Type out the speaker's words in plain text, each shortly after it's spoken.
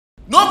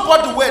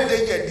Nobody where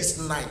they here this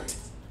night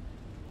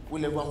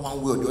will ever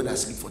one way or the other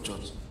sleep for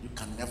church. You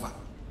can never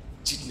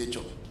cheat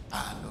nature.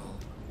 Ah no.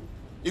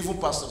 Even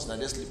pastors now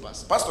they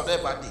sleepers. Pastor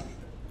never did.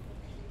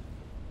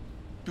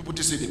 People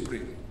just say they pray.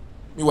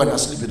 Me when I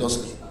sleep, they don't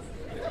sleep.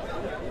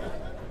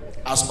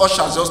 As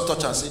ushers just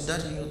touch and say,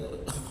 Daddy,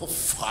 oh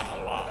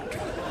Father Lord.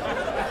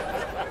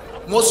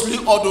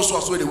 Mostly all those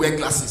ones where they wear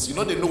glasses, you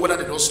know they know whether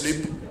they don't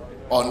sleep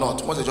or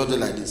not. Once they just do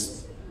like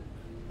this.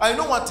 I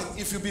know one thing,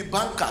 if you be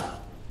banker,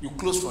 you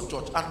close from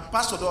church. And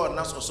pastor don't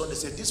announce on Sunday,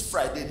 say this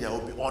Friday there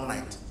will be all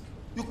night.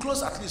 You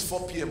close at least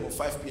 4 p.m. or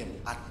 5 p.m.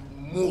 At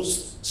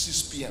most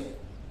 6 p.m.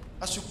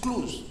 As you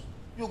close,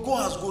 you go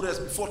house, go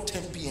rest before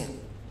 10 p.m.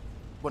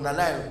 But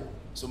now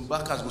some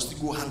bankers will still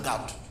go hang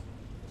out.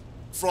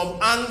 From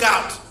hang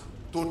out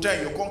to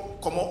 10, you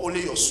come on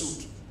only your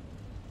suit.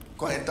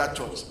 Go enter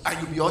church.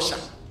 And you be usher.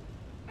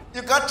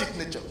 You can't cheat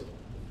nature.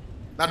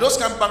 Now those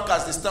kind of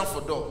bankers, they stand for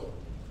door.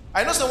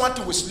 I know someone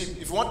to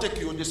sleep. If you want to take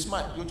you, you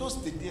smile. You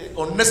just stay there,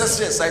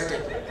 unnecessarily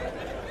excited.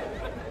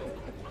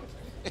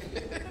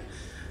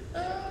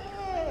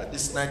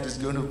 This night is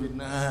going to be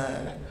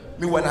nice.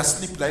 Me when I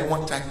sleep, like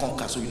one time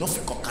conquer, so you don't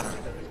feel conqueror.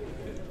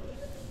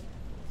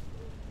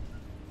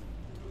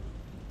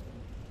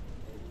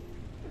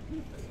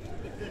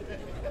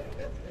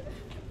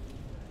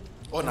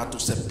 Or not to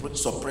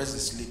suppress the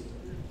sleep.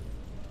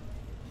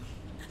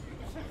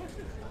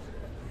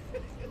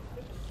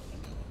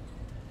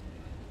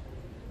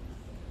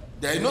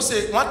 There you know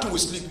say want to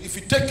sleep. If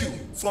you take you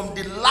from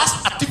the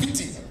last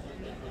activity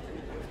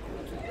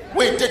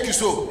where it take you,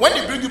 so when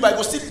they bring you back,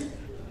 go still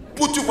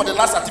put you for the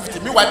last activity.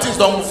 Meanwhile things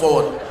don't move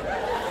forward.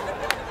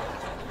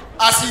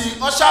 As he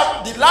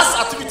usher the last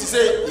activity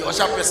say the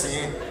usher person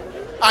in.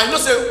 And you know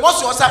say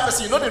once you usher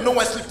person, you know they know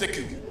when sleep take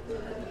you.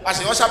 As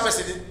the usher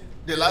person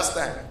the last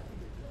time.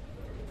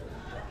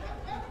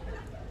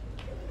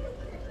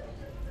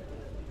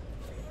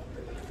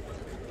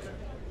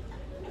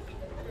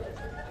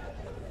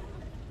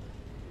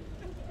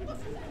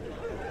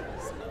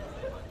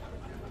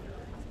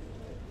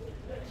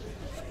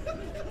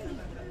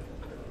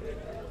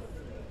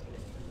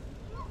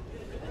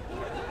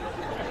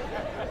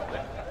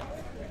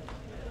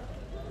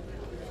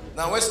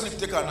 Now where sleep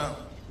take her now?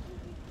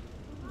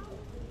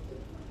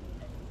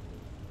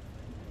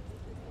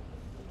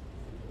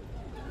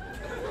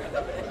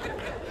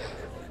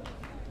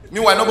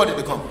 Meanwhile,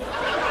 nobody they come.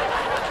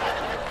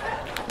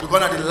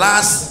 Because at the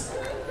last,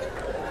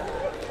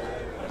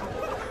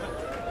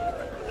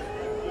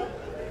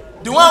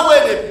 the one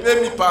where they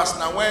pay me pass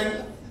now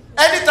when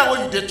anytime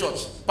when you did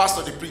church,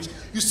 pastor they preach,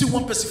 you see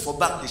one person for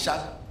back they shout,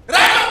 "Right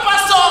up,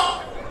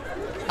 pastor!"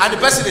 And the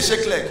person they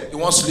shake leg, he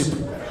won't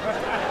sleep.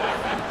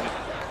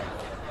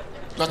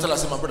 Just tell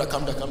us, my brother,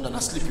 calm down, I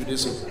sleep you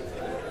this.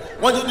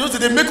 When you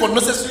they make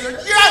unnecessary,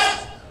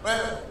 yes!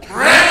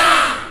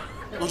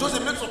 You just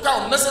make some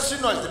kind of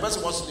unnecessary noise, the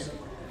person won't sleep.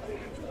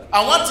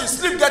 And one thing,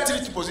 sleep, get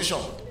 3 position.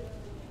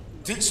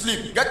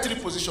 Sleep, get 3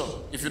 position.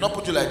 If you not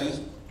put you like this,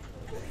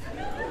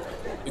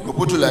 it go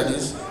put you like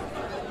this.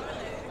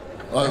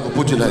 Or it go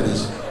put you like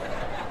this.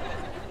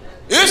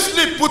 If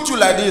sleep put you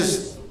like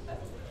this,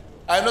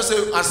 I know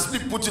say, and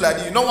sleep put you like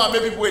this. You know what,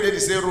 maybe people where they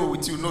say row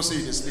with you, no say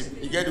you they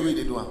sleep. You get the way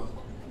they do it.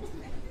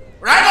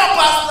 Right on,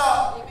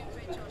 pastor.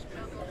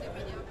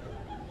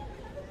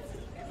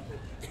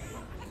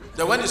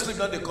 Then when they sleep,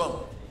 now they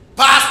come.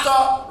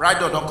 Pastor,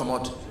 right on, don't come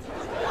out.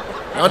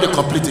 Now they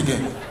complete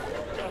again.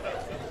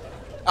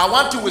 I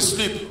want you to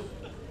sleep.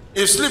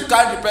 If sleep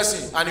carry the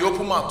person and you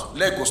open mouth,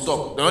 leg go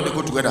stop. Then they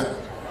go together.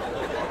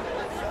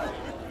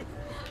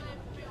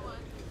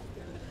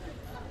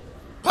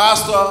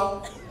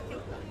 Pastor.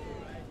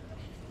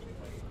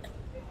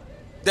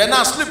 Then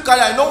now sleep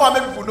carry. I know what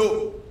many people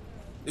know.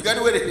 You get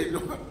the way they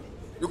know.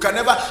 You can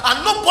never,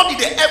 and nobody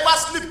they ever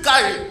sleep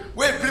carry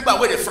where bring back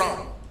where they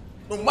from.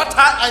 No matter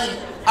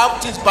how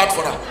things bad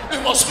for them,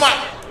 they must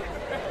smile.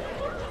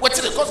 What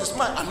till they cause a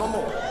smile and no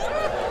more.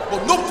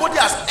 But nobody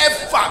has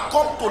ever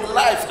come to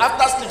life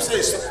after sleep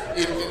says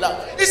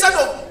instead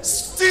of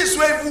things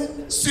where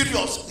you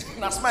serious,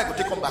 now smile go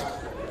take come back.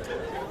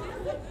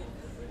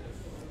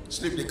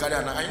 Sleep they carry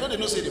and I know they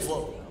don't say the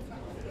fall.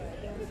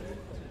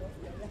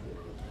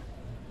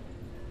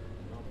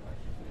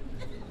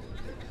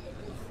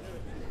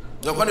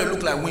 You're going to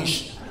look like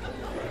winch.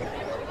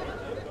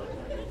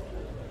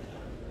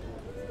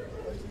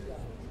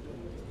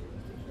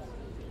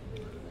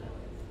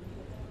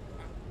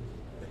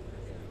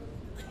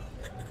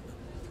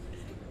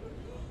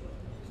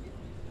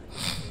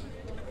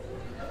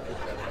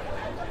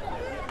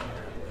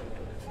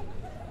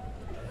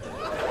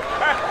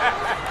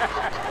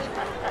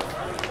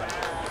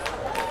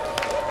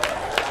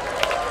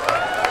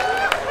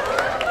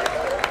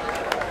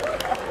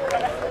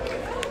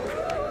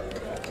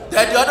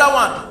 Then the other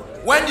one,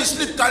 when the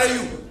sleep carry you,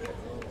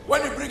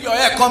 when you bring your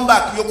hair come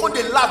back, you're going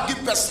to laugh,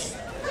 give person.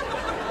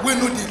 We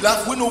know the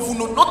laugh, we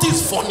know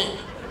nothing's funny.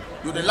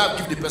 You the laugh,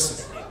 give the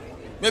person.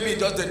 Maybe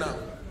just there now.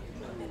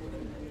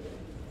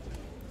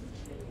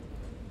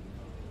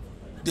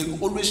 They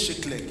will always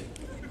shake leg.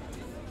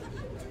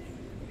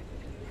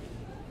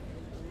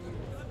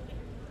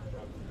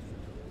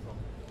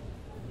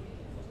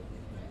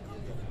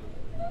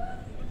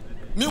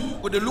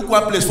 Me, they look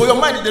one place. For your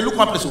mind, they look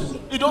one place.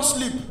 You don't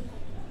sleep.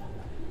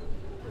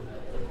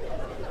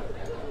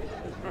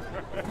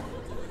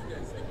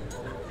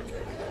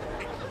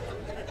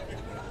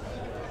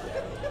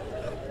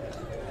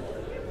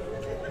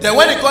 Then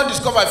when he can't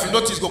discover, if you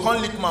notice, go can't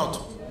lick mouth.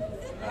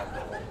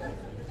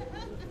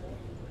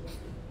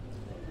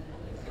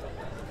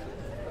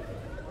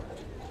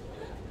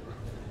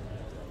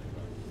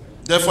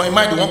 Therefore, in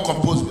mind, they won't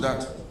compose with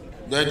that.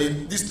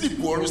 The sleep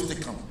will always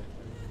take him.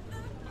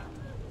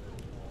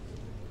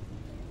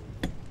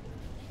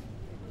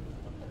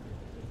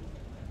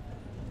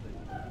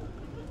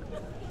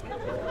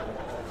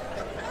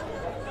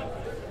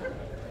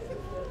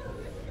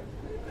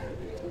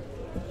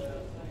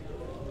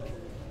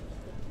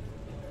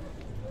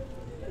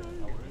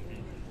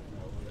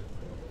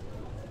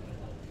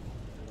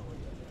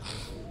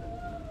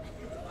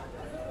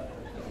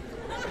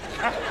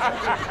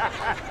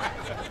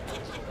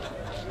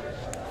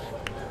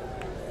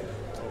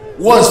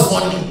 What's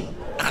funny?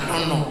 I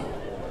don't know.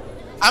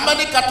 How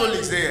many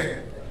Catholics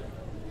there?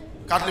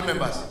 Catholic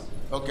members?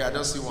 Okay, I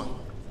don't see one.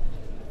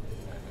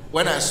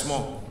 When I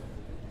small,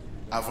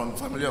 I'm from a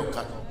family of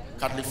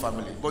Catholic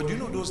family. But you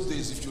know those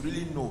days, if you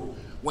really know,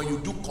 when you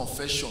do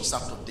confession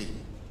Saturday,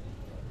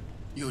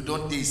 you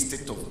don't do a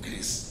state of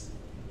grace.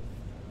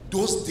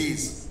 Those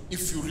days,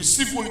 if you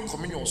receive Holy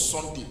Communion on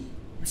Sunday,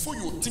 before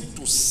you think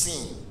to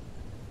sing,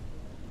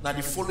 now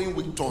the following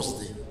week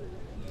Thursday,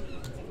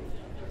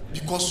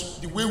 because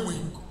the way we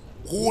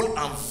hold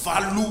and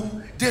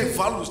value their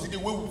values, the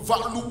way we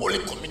value Holy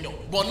Communion.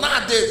 But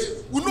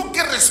nowadays, we don't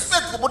get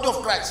respect for the body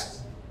of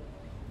Christ.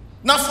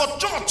 Now for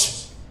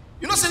church,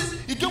 you know, say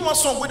you get one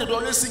song where they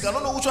always sing. I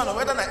don't know which one,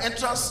 whether an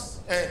entrance,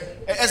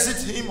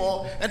 exit hymn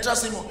or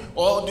entrance hymn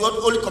or the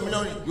Holy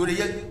Communion. You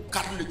hear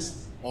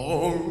Catholics.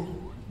 Oh,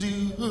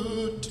 the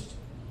earth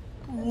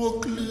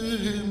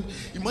proclaim.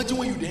 Imagine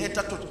when you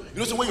enter church. You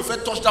know, so when you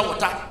first touch that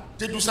water,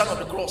 they do sign of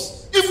the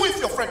cross. Even if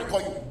your friend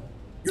call you.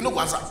 You know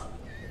what's that?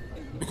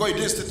 Because you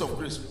did a state of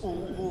grace.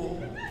 Oh.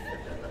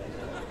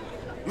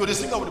 You're the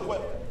singer with the choir.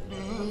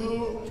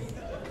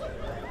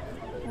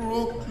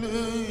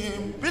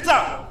 Proclaim.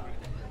 Peter.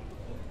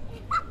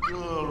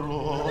 Oh,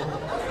 Lord.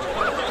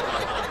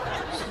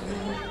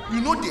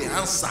 You know the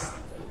answer.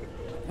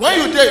 When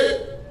you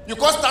did, you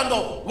can't stand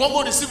up. One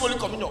go receive Holy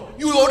Communion.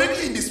 You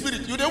already in the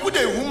spirit. You there with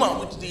the woman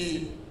with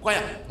the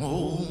choir.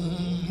 Oh.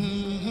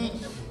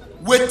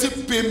 Wait till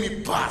pay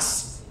me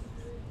pass.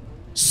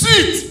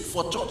 Sit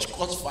for church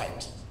cause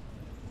fight.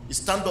 You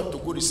stand up to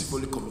go receive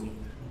Holy Communion.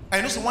 I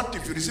know so one thing,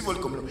 if you receive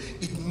Holy Communion,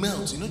 it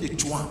melts. You know the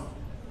chuan.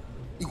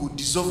 It will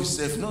dissolve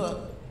itself. You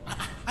know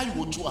how you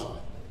go chuan.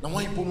 Now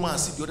when you put man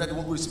sit, the other day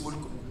won't go receive Holy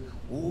Communion.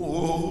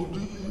 Oh,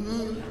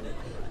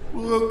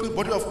 the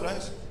body of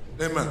Christ.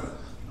 Amen.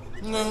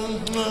 Now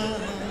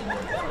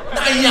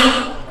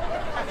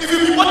if you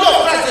be body of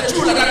Christ, the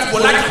true like that, you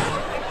will like it.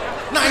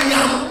 Now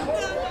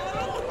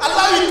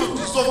allow it to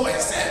dissolve by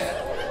itself.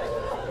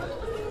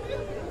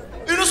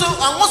 You know, so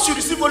and once you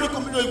receive Holy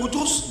Communion, you will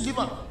just leave.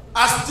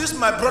 As this,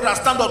 my brother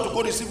stand up to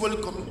go receive Holy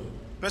Communion.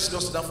 Person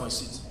just sit down for a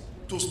seat.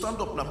 To stand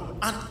up now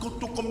and go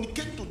to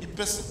communicate to the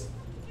person.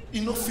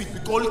 You know, fit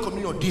because Holy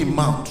Communion dey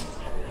mouth.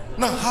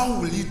 Now, how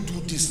will he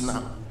do this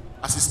now?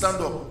 As he stand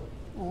up,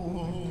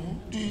 oh,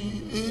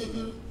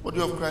 the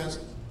body of Christ.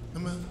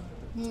 Amen.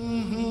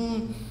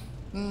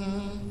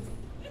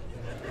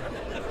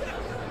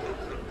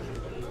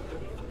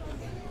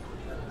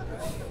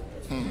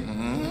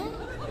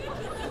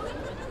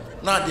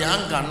 Now the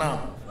anger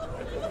now.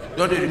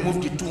 Don't they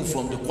remove the tune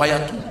from the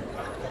choir tune?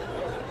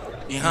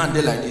 In hand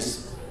there like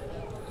this.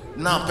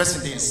 Now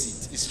person didn't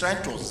sit. He's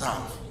trying to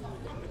observe.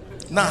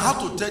 Now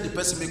how to tell the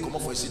person may come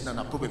up for a seat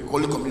and probably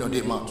Holy Communion on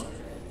their mouth.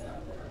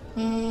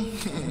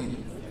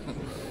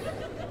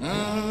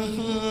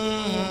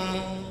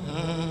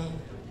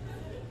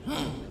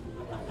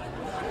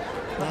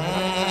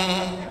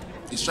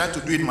 He's trying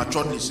to do it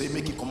maturely, so he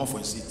make it come up for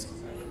a seat.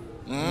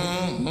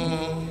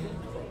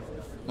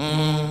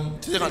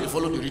 They can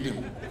follow the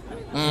rhythm.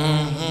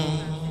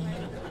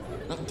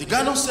 The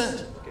guy don't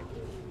send.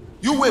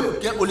 You will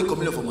get Holy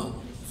Communion from her.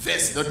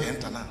 First, don't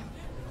enter now.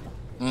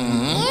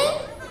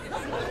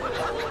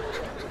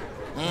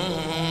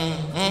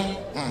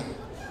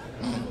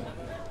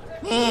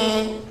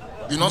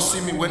 You not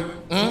see me when.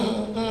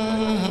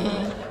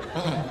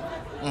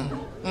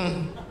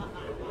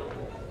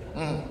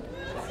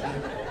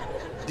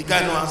 The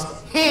guy no ask.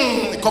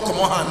 The cock come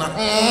on now.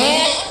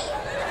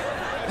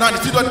 Now the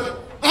children.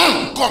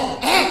 Come.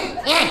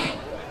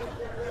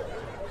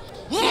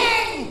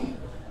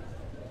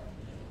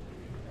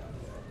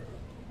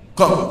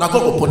 Come, now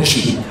God will punish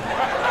you.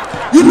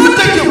 You don't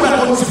take away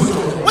all these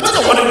people. What is the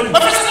one? My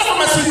friend is not for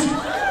my sin.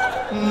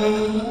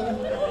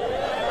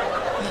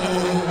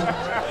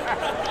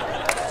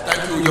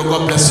 Thank you. Your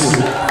God bless you.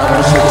 I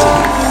appreciate you.